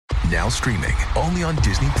Now streaming only on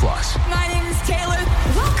Disney+. My name is Taylor.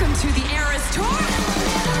 Welcome to the Eras Tour.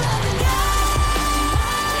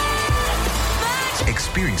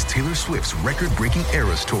 Experience Taylor Swift's record-breaking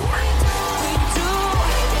Eras Tour.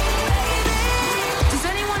 Does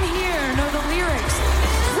anyone here know the lyrics?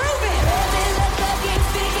 Prove it!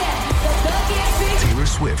 Taylor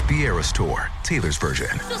Swift The Eras Tour, Taylor's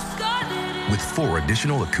version, with 4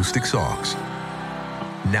 additional acoustic songs.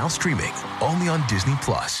 Now streaming only on Disney+.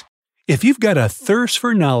 If you've got a thirst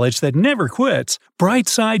for knowledge that never quits,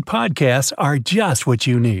 Brightside Podcasts are just what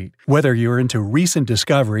you need. Whether you're into recent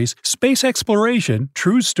discoveries, space exploration,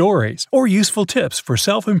 true stories, or useful tips for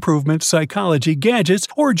self-improvement, psychology, gadgets,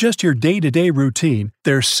 or just your day-to-day routine,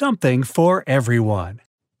 there's something for everyone.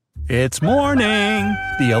 It's morning!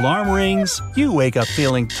 The alarm rings, you wake up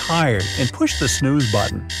feeling tired and push the snooze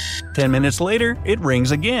button. 10 minutes later, it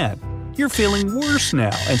rings again. You're feeling worse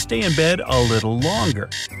now and stay in bed a little longer.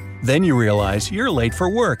 Then you realize you're late for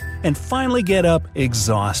work and finally get up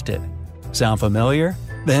exhausted. Sound familiar?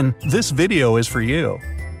 Then this video is for you.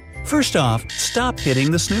 First off, stop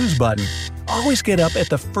hitting the snooze button. Always get up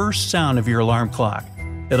at the first sound of your alarm clock.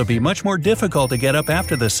 It'll be much more difficult to get up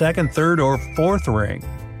after the second, third, or fourth ring.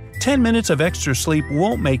 10 minutes of extra sleep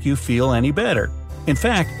won't make you feel any better. In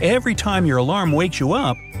fact, every time your alarm wakes you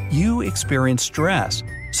up, you experience stress.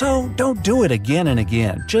 So don't do it again and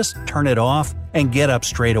again. Just turn it off and get up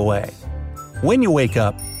straight away. When you wake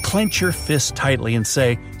up, clench your fists tightly and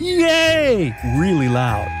say, "Yay!" really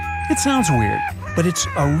loud. It sounds weird, but it's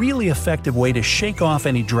a really effective way to shake off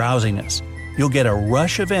any drowsiness. You'll get a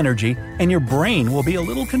rush of energy and your brain will be a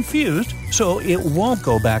little confused, so it won't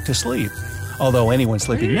go back to sleep. Although anyone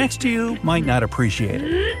sleeping next to you might not appreciate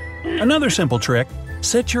it. Another simple trick: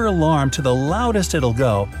 set your alarm to the loudest it'll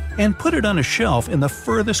go and put it on a shelf in the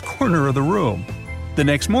furthest corner of the room. The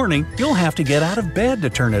next morning, you'll have to get out of bed to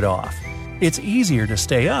turn it off. It's easier to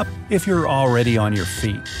stay up if you're already on your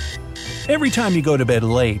feet. Every time you go to bed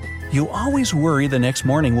late, you always worry the next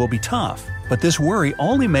morning will be tough. But this worry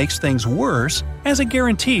only makes things worse, as it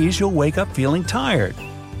guarantees you'll wake up feeling tired.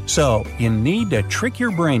 So, you need to trick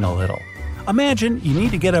your brain a little. Imagine you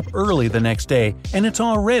need to get up early the next day and it's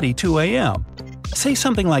already 2 a.m. Say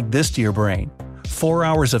something like this to your brain: 4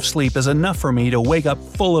 hours of sleep is enough for me to wake up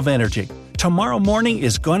full of energy. Tomorrow morning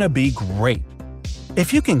is gonna be great.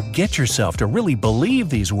 If you can get yourself to really believe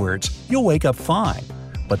these words, you'll wake up fine.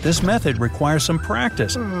 But this method requires some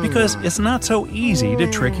practice because it's not so easy to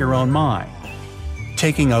trick your own mind.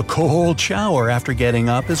 Taking a cold shower after getting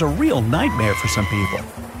up is a real nightmare for some people.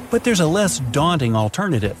 But there's a less daunting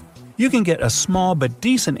alternative. You can get a small but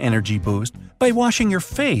decent energy boost by washing your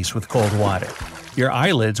face with cold water. Your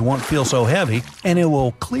eyelids won't feel so heavy, and it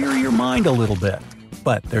will clear your mind a little bit.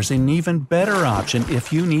 But there's an even better option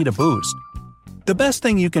if you need a boost. The best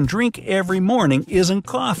thing you can drink every morning isn't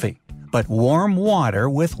coffee, but warm water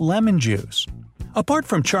with lemon juice. Apart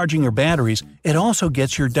from charging your batteries, it also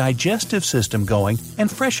gets your digestive system going and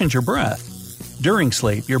freshens your breath. During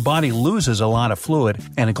sleep, your body loses a lot of fluid,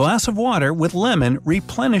 and a glass of water with lemon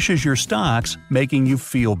replenishes your stocks, making you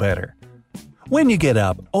feel better. When you get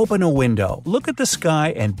up, open a window, look at the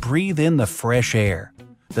sky, and breathe in the fresh air.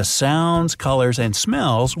 The sounds, colors, and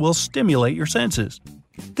smells will stimulate your senses.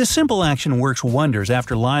 This simple action works wonders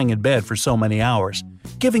after lying in bed for so many hours,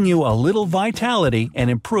 giving you a little vitality and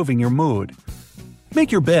improving your mood.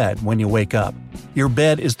 Make your bed when you wake up. Your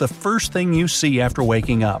bed is the first thing you see after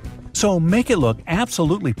waking up, so make it look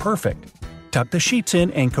absolutely perfect. Tuck the sheets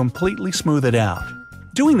in and completely smooth it out.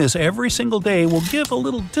 Doing this every single day will give a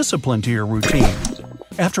little discipline to your routine.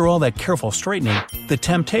 After all that careful straightening, the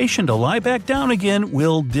temptation to lie back down again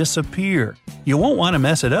will disappear. You won't want to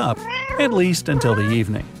mess it up, at least until the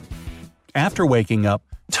evening. After waking up,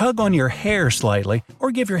 tug on your hair slightly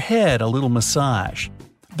or give your head a little massage.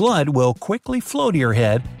 Blood will quickly flow to your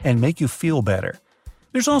head and make you feel better.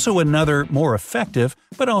 There's also another, more effective,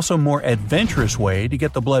 but also more adventurous way to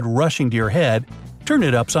get the blood rushing to your head: turn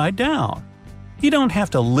it upside down. You don't have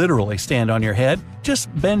to literally stand on your head, just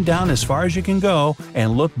bend down as far as you can go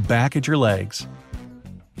and look back at your legs.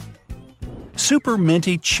 Super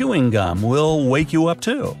minty chewing gum will wake you up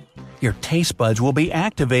too. Your taste buds will be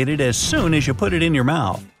activated as soon as you put it in your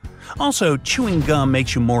mouth. Also, chewing gum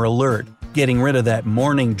makes you more alert, getting rid of that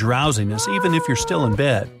morning drowsiness even if you're still in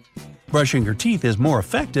bed. Brushing your teeth is more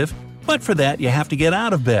effective, but for that you have to get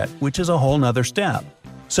out of bed, which is a whole nother step.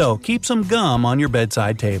 So keep some gum on your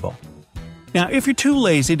bedside table. Now, if you're too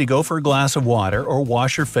lazy to go for a glass of water or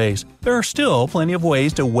wash your face, there are still plenty of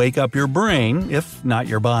ways to wake up your brain, if not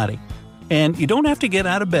your body. And you don't have to get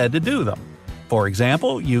out of bed to do them. For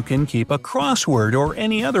example, you can keep a crossword or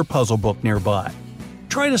any other puzzle book nearby.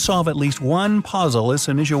 Try to solve at least one puzzle as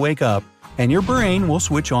soon as you wake up, and your brain will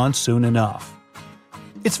switch on soon enough.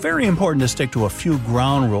 It's very important to stick to a few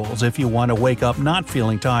ground rules if you want to wake up not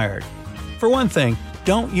feeling tired. For one thing,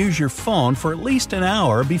 don't use your phone for at least an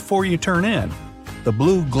hour before you turn in. The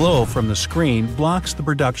blue glow from the screen blocks the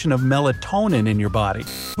production of melatonin in your body,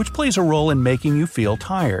 which plays a role in making you feel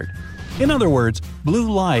tired. In other words,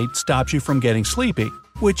 blue light stops you from getting sleepy,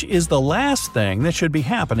 which is the last thing that should be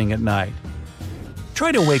happening at night.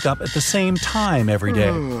 Try to wake up at the same time every day,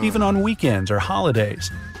 even on weekends or holidays.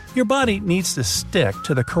 Your body needs to stick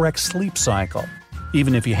to the correct sleep cycle.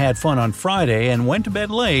 Even if you had fun on Friday and went to bed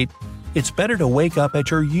late, it's better to wake up at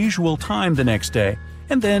your usual time the next day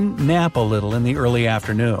and then nap a little in the early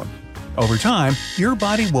afternoon. Over time, your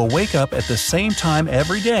body will wake up at the same time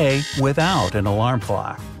every day without an alarm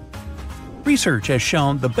clock. Research has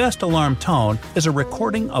shown the best alarm tone is a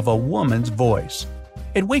recording of a woman's voice.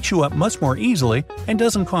 It wakes you up much more easily and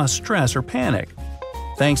doesn't cause stress or panic.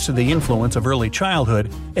 Thanks to the influence of early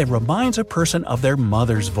childhood, it reminds a person of their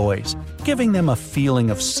mother's voice, giving them a feeling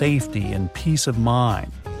of safety and peace of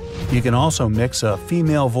mind. You can also mix a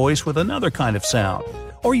female voice with another kind of sound,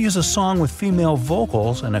 or use a song with female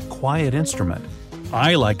vocals and a quiet instrument.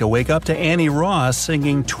 I like to wake up to Annie Ross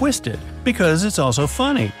singing Twisted because it's also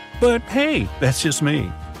funny, but hey, that's just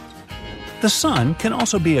me. The sun can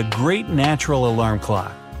also be a great natural alarm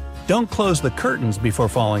clock. Don't close the curtains before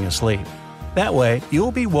falling asleep. That way,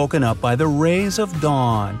 you'll be woken up by the rays of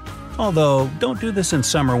dawn. Although, don't do this in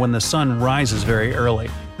summer when the sun rises very early.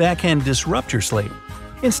 That can disrupt your sleep.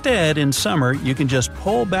 Instead, in summer, you can just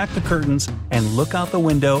pull back the curtains and look out the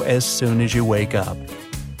window as soon as you wake up.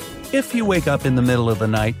 If you wake up in the middle of the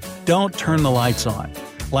night, don't turn the lights on.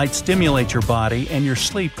 Light stimulates your body and your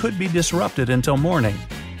sleep could be disrupted until morning.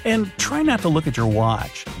 And try not to look at your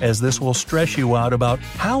watch, as this will stress you out about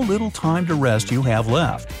how little time to rest you have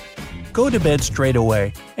left. Go to bed straight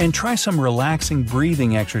away and try some relaxing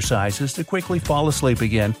breathing exercises to quickly fall asleep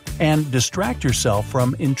again and distract yourself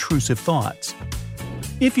from intrusive thoughts.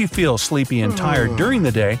 If you feel sleepy and tired during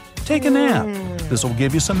the day, take a nap. This will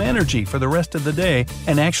give you some energy for the rest of the day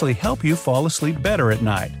and actually help you fall asleep better at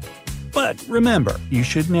night. But remember, you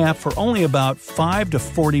should nap for only about 5 to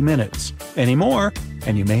 40 minutes. Any more,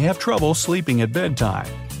 and you may have trouble sleeping at bedtime.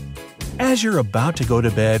 As you're about to go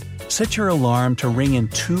to bed, set your alarm to ring in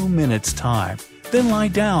 2 minutes' time. Then lie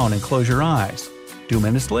down and close your eyes. 2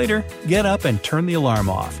 minutes later, get up and turn the alarm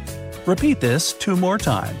off. Repeat this 2 more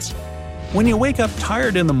times. When you wake up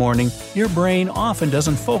tired in the morning, your brain often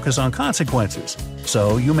doesn't focus on consequences,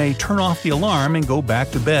 so you may turn off the alarm and go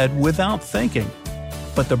back to bed without thinking.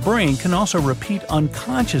 But the brain can also repeat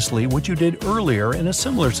unconsciously what you did earlier in a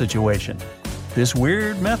similar situation. This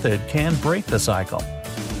weird method can break the cycle.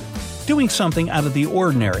 Doing something out of the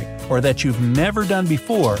ordinary or that you've never done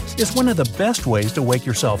before is one of the best ways to wake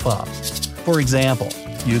yourself up. For example,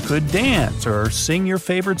 you could dance or sing your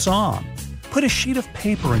favorite song. Put a sheet of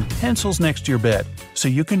paper and pencils next to your bed so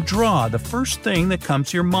you can draw the first thing that comes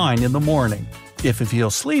to your mind in the morning. If you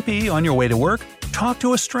feel sleepy on your way to work, talk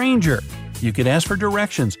to a stranger. You could ask for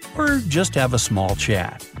directions or just have a small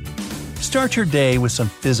chat. Start your day with some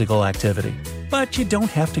physical activity, but you don't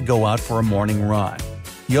have to go out for a morning run.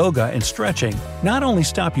 Yoga and stretching not only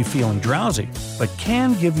stop you feeling drowsy, but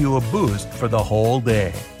can give you a boost for the whole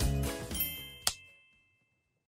day.